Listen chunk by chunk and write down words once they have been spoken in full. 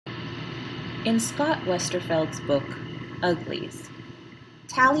In Scott Westerfeld's book, Uglies,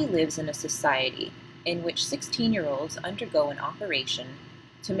 Tally lives in a society in which 16-year-olds undergo an operation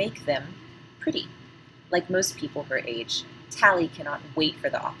to make them pretty. Like most people her age, Tally cannot wait for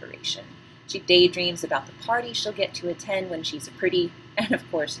the operation. She daydreams about the party she'll get to attend when she's a pretty, and of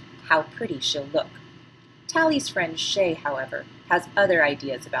course, how pretty she'll look. Tally's friend Shay, however, has other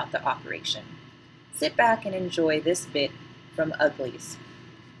ideas about the operation. Sit back and enjoy this bit from Uglies.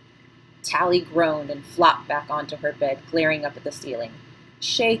 Tally groaned and flopped back onto her bed, glaring up at the ceiling.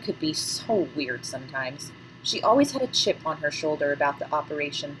 Shay could be so weird sometimes. She always had a chip on her shoulder about the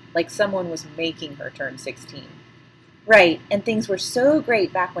operation, like someone was making her turn 16. Right, and things were so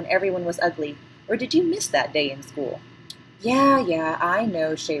great back when everyone was ugly. Or did you miss that day in school? Yeah, I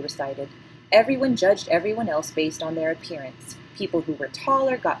know, Shay recited. Everyone judged everyone else based on their appearance. People who were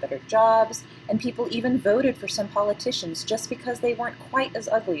taller got better jobs, and people even voted for some politicians just because they weren't quite as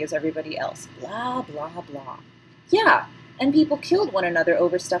ugly as everybody else. Blah, blah, blah. Yeah, and people killed one another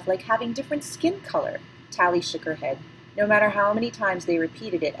over stuff like having different skin color. Tally shook her head. No matter how many times they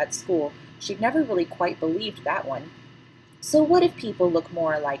repeated it at school, she'd never really quite believed that one. So what if people look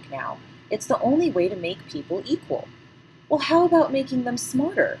more alike now? It's the only way to make people equal. Well, how about making them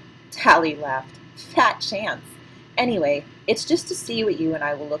smarter? Tally laughed. Fat chance. Anyway, it's just to see what you and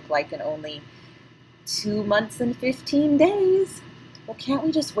I will look like in only 2 months and 15 days. Well, can't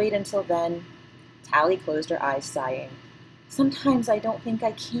we just wait until then? Tally closed her eyes, sighing. Sometimes I don't think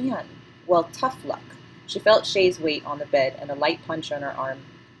I can. Well, tough luck. She felt Shay's weight on the bed and a light punch on her arm.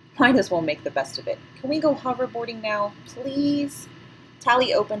 Might as well make the best of it. Can we go hoverboarding now, please?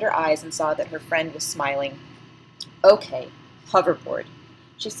 Tally opened her eyes and saw that her friend was smiling. Okay, hoverboard.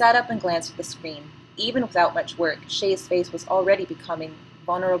 She sat up and glanced at the screen. Even without much work, Shay's face was already becoming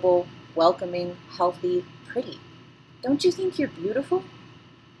vulnerable, welcoming, healthy, pretty. Don't you think you're beautiful?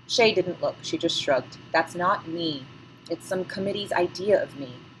 Shay didn't look. She just shrugged. That's not me. It's some committee's idea of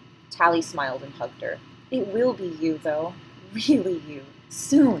me. Tally smiled and hugged her. It will be you, though. Really you.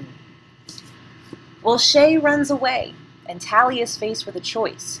 Soon. Well, Shay runs away, and Tally is faced with a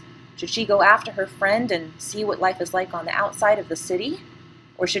choice. Should she go after her friend and see what life is like on the outside of the city?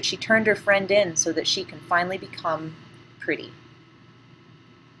 Or should she turn her friend in so that she can finally become pretty?